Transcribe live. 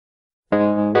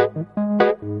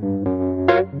Who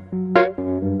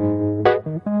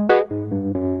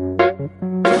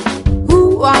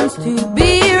wants to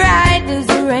be right? Does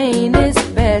the rain is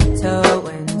better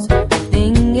when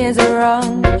something is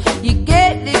wrong? You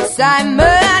get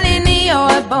excitement in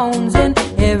your bones and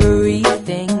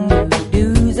everything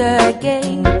you do's a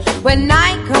game. When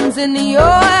night comes and you're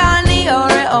on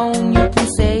your own, you can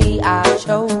say I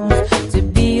chose to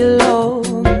be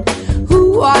alone.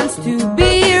 Who wants to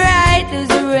be right? Does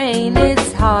the rain?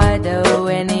 It's harder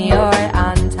when you're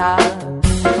on top.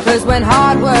 Cause when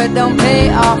hard work don't pay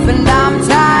off and I'm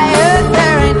tired,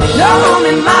 there ain't no room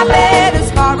in my bed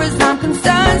as far as I'm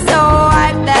concerned. So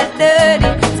wipe that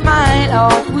dirty smile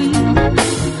off. We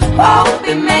won't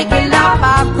be making up.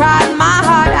 I've cried my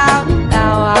heart out.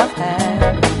 Now I've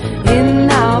had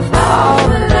enough.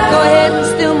 Go ahead and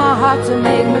steal my heart to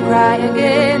make me cry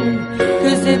again.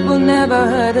 Cause it will never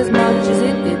hurt as much as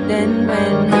it did then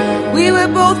when we were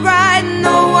both right and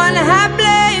no one had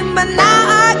blame. But now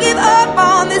I give up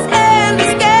on this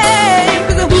endless game.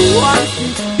 Cause who wants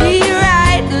to be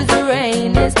right? Does the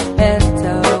rain is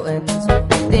better when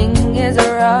something is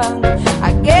wrong?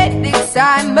 I get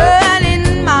excitement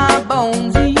in my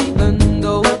bones even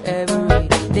though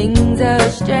everything's a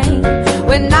strain.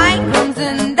 When night comes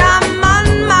and I'm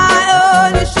on my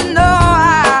own, you should know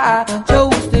I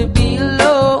chose to be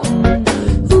alone.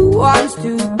 Who wants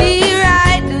to be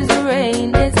right? Does the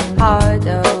rain is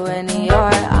harder when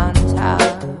you're on top.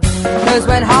 Cause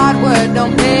when hard work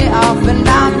don't pay off and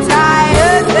I'm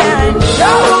tired, there ain't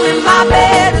no room in my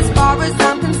bed as far as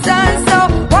I'm concerned. So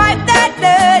wipe that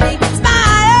dirty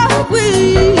smile. We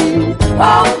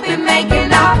won't be